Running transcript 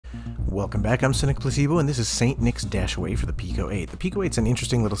Welcome back, I'm Cynic Placebo, and this is St. Nick's Dashaway for the PICO-8. The PICO-8's an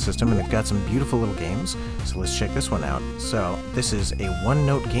interesting little system, and they've got some beautiful little games, so let's check this one out. So, this is a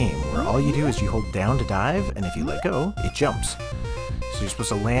one-note game, where all you do is you hold down to dive, and if you let go, it jumps. So you're supposed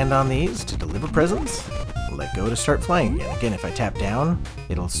to land on these to deliver presents, let go to start flying again. Again, if I tap down,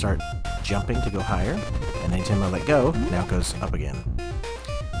 it'll start jumping to go higher, and anytime I let go, now it goes up again.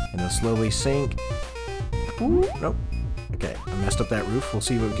 And it'll slowly sink. Ooh, nope. Okay, I messed up that roof. We'll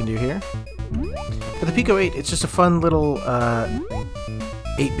see what we can do here. For the PICO-8, it's just a fun little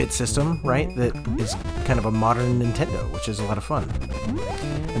 8-bit system, right? That is kind of a modern Nintendo, which is a lot of fun.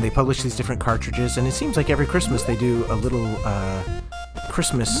 And they publish these different cartridges, and it seems like every Christmas they do a little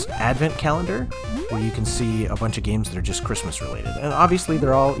Christmas advent calendar where you can see a bunch of games that are just Christmas related. And obviously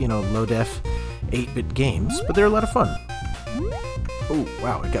they're all, you know, low-def 8-bit games, but they're a lot of fun. Oh,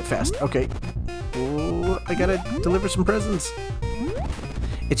 wow, it got fast. Okay. Oh, I gotta deliver some presents.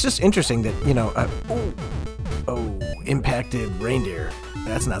 It's just interesting that, you know, impacted reindeer.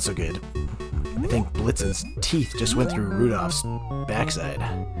 That's not so good. I think Blitz's teeth just went through Rudolph's backside.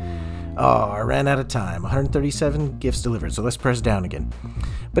 Oh, I ran out of time. 137 gifts delivered, so let's press down again.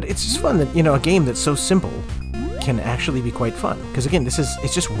 But it's just fun that, you know, a game that's so simple can actually be quite fun. Because again,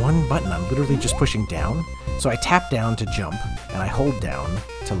 it's just one button. I'm literally just pushing down. So I tap down to jump, and I hold down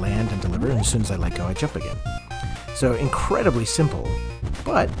to land and deliver, and as soon as I let go, I jump again. So incredibly simple,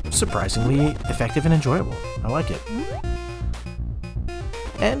 but surprisingly effective and enjoyable. I like it.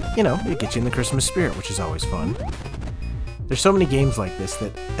 And, you know, it gets you in the Christmas spirit, which is always fun. There's so many games like this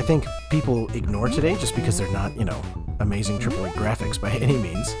that I think people ignore today just because they're not, you know, amazing AAA graphics by any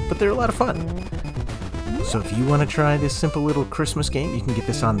means, but they're a lot of fun. So if you want to try this simple little Christmas game, you can get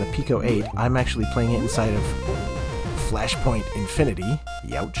this on the PICO-8. I'm actually playing it inside of Flashpoint Infinity,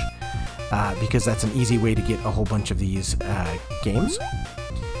 youch, because that's an easy way to get a whole bunch of these games.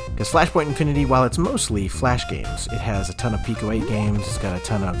 Because Flashpoint Infinity, while it's mostly Flash games, it has a ton of PICO-8 games, it's got a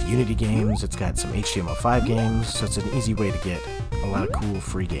ton of Unity games, it's got some HTML5 games, so it's an easy way to get a lot of cool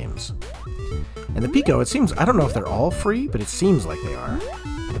free games. And the Pico, it seems, I don't know if they're all free, but it seems like they are.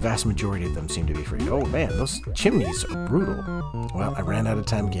 The vast majority of them seem to be free. Oh man, those chimneys are brutal. Well, I ran out of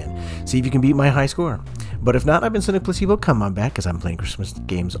time again. See if you can beat my high score. But if not, I've been Cynic Placebo. Come on back, because I'm playing Christmas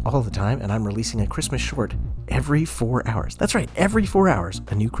games all the time, and I'm releasing a Christmas short every 4 hours. That's right, every 4 hours,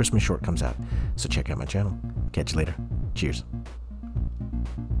 a new Christmas short comes out. So check out my channel. Catch you later. Cheers.